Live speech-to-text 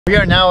We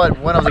are now at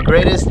one of the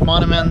greatest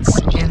monuments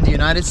in the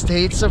United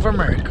States of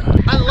America.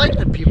 I like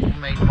that people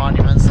make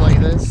monuments like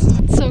this.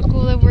 It's so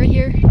cool that we're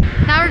here.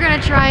 Now we're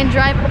gonna try and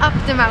drive up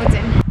the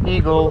mountain.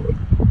 Eagle.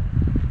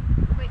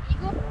 Wait,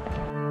 eagle?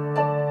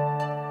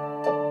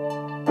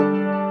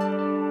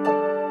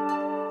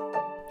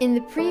 In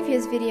the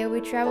previous video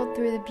we traveled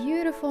through the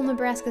beautiful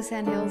Nebraska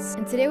sandhills,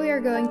 and today we are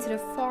going to the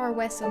far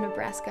west of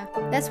Nebraska.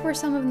 That's where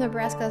some of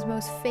Nebraska's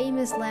most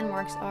famous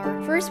landmarks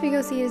are. First we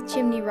go see the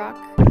Chimney Rock.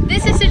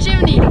 This is the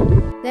chimney!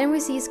 Then we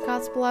see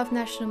Scottsbluff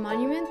National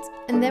Monument,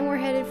 and then we're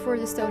headed for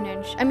the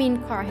Carhenge.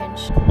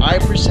 I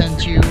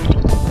present you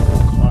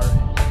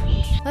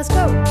Carhenge. Let's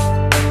go!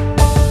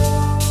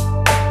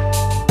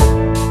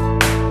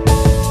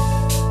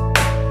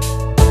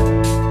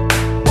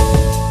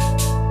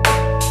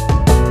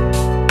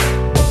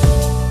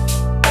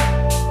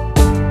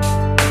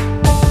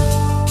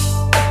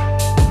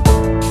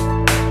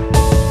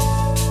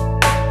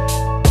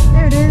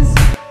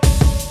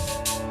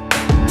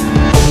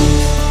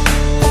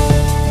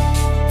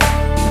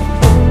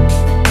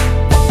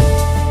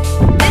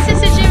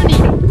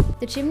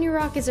 The Chimney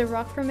Rock is a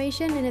rock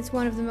formation, and it's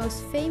one of the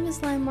most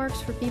famous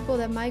landmarks for people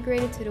that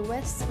migrated to the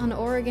west on the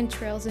Oregon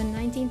trails in the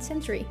 19th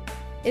century.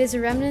 It is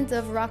a remnant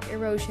of rock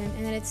erosion,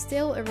 and it's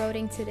still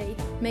eroding today,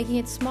 making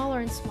it smaller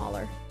and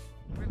smaller.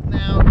 We've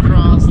now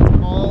crossed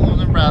all of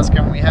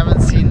Nebraska and we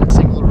haven't seen a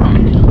single rock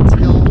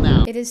until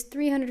now. It is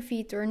 300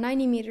 feet or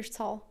 90 meters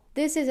tall.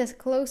 This is as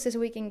close as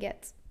we can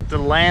get. The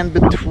land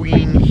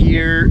between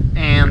here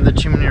and the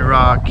Chimney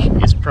Rock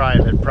is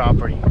private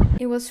property.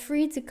 It was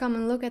free to come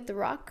and look at the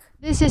rock.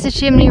 This is the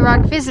Chimney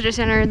Rock Visitor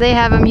Center. They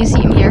have a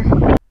museum here.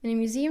 And the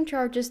museum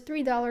charges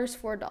 $3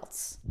 for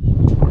adults.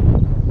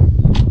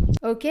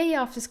 Okay,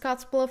 off to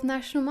Scottsbluff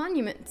National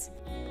Monument.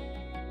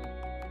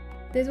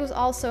 This was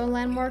also a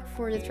landmark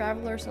for the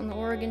travelers on the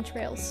Oregon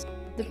trails.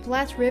 The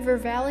Platte River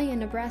Valley in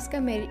Nebraska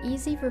made it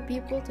easy for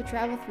people to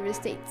travel through the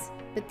state,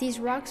 but these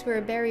rocks were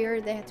a barrier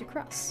they had to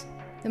cross.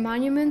 The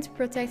monument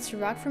protects the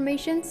rock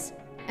formations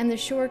and the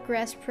short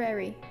grass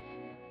prairie.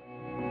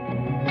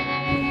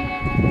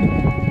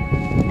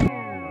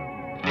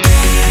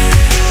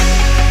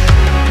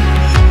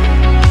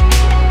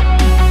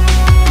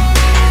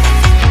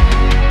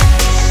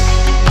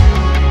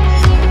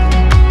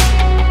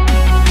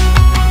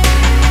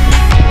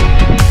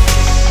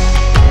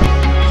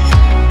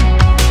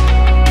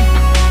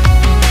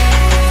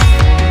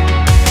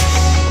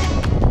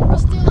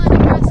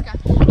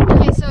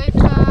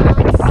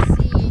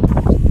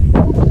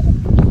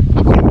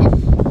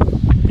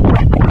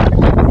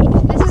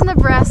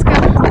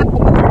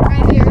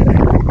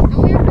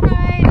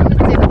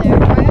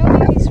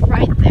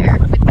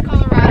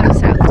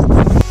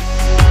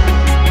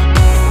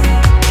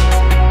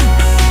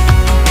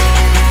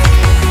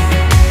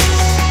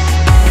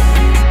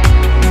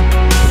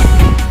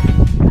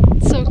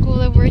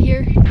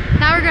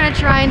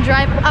 Try and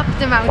drive up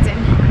the mountain.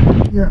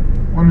 Yeah,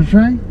 wanna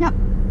try? Yep.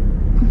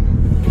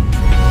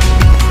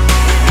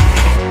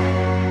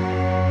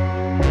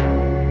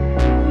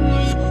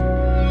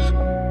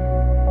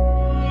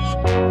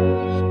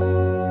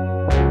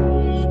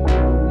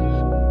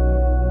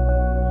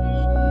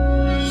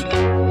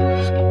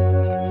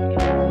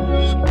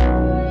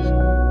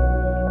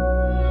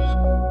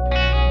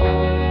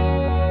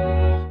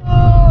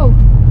 Oh,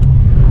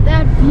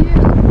 that view.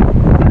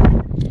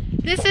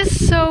 This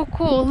is so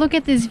cool. Look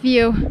at this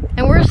view.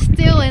 And we're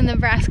still in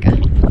Nebraska.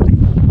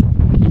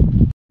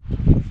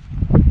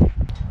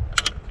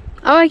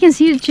 Oh, I can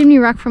see the Chimney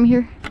Rock from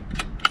here.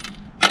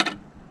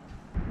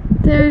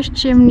 There's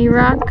Chimney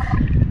Rock.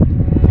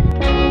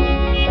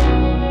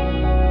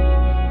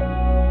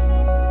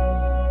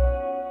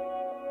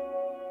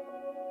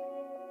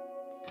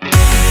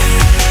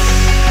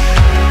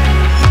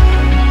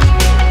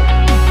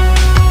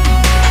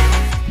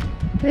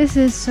 This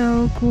is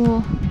so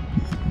cool.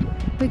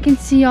 We can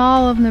see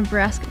all of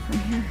Nebraska from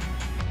here.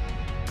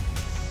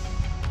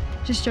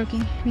 Just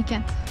joking, we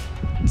can't.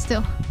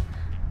 Still.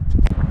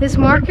 This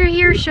marker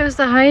here shows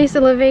the highest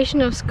elevation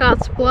of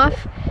Scottsbluff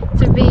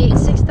to be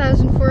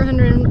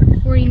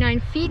 6,449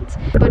 feet,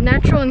 but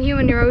natural and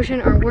human erosion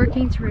are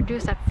working to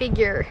reduce that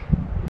figure.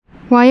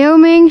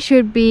 Wyoming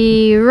should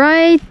be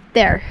right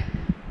there.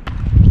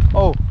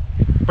 Oh,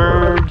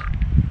 bird,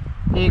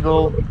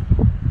 eagle.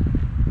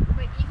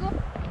 Wait, eagle?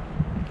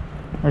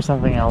 Or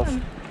something else.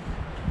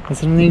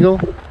 Is it an eagle?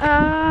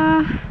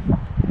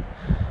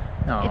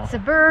 No. It's a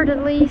bird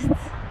at least.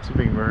 It's a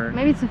big bird.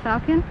 Maybe it's a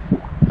falcon?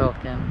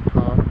 Falcon,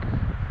 hawk.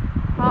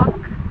 Hawk.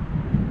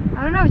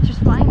 I don't know, it's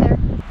just flying there.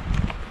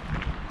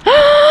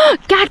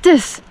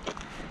 Cactus!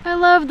 I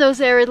love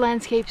those arid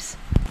landscapes.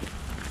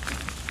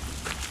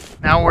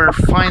 Now we're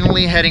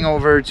finally heading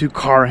over to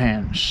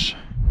Carhenge.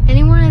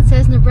 Anyone that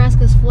says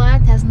Nebraska's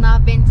flat has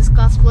not been to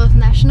Scottsbluff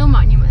National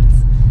Monument.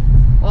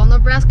 Well,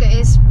 Nebraska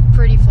is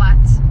pretty flat.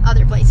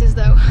 Other places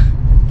though.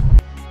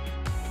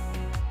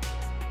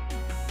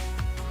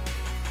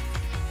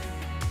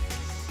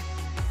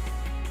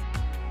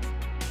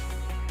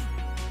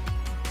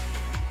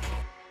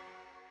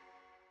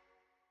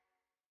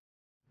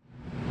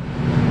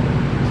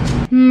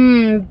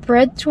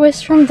 Bread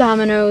twist from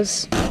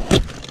Domino's.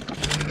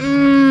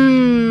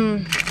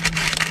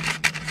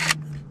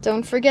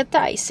 Don't forget the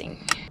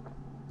icing.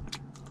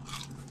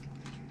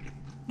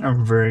 Oh,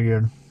 very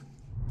good.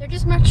 They're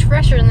just much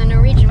fresher than the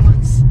Norwegian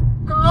ones.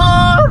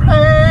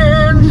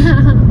 Carhenge!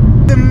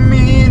 The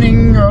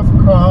meaning of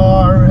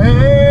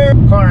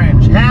Carhenge.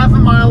 Carhenge, half a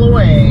mile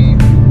away.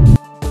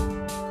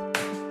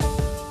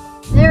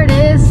 There it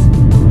is.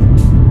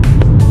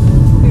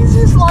 This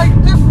is like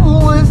the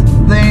coolest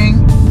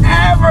thing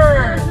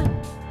ever!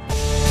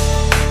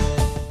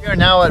 We are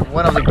now at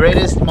one of the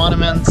greatest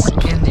monuments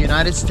in the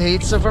United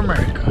States of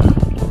America.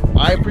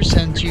 I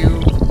present you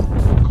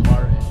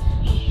Carhenge.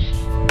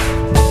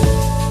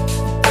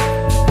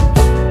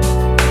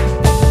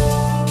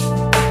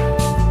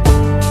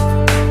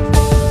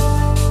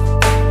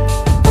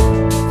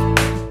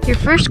 Your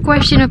first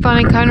question upon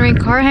encountering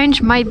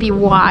Carhenge might be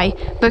why,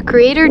 but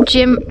creator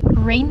Jim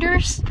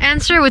Reinder's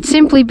answer would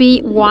simply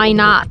be why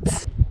not.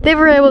 They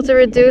were able to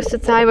reduce the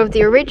time of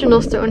the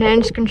original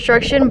Stonehenge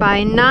construction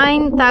by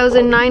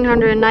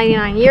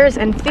 9,999 years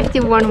and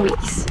 51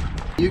 weeks.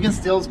 You can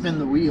still spin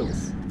the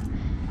wheels.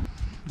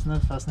 Isn't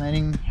that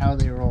fascinating how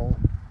they roll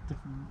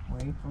different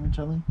way from each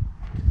other?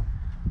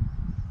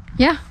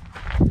 Yeah.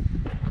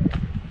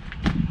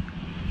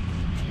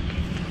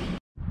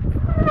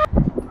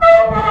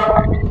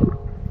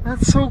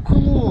 That's so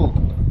cool.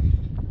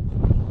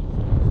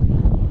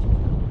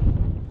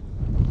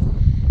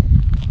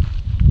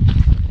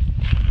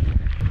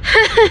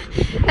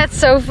 That's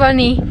so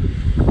funny.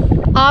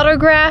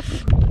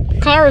 Autograph,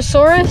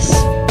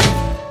 Carosaurus.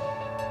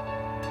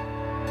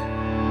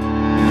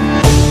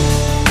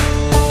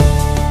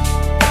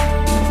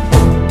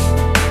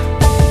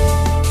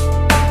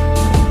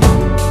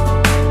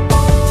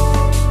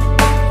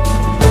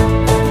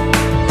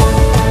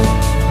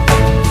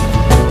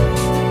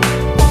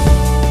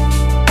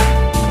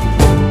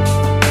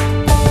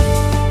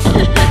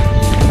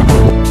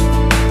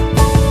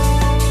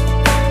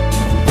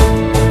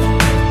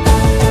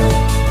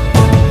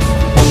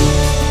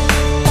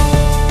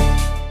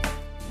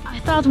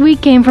 We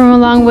came from a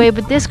long way,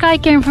 but this guy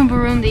came from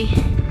Burundi.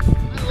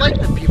 I like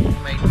that people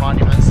make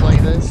monuments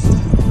like this.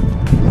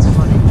 It's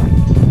funny.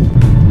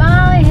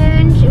 Bye,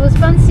 Henge. It was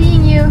fun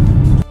seeing you.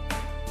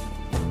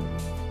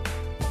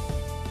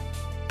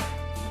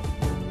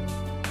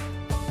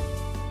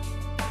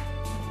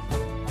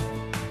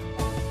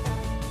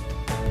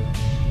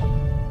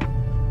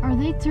 Are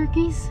they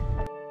turkeys?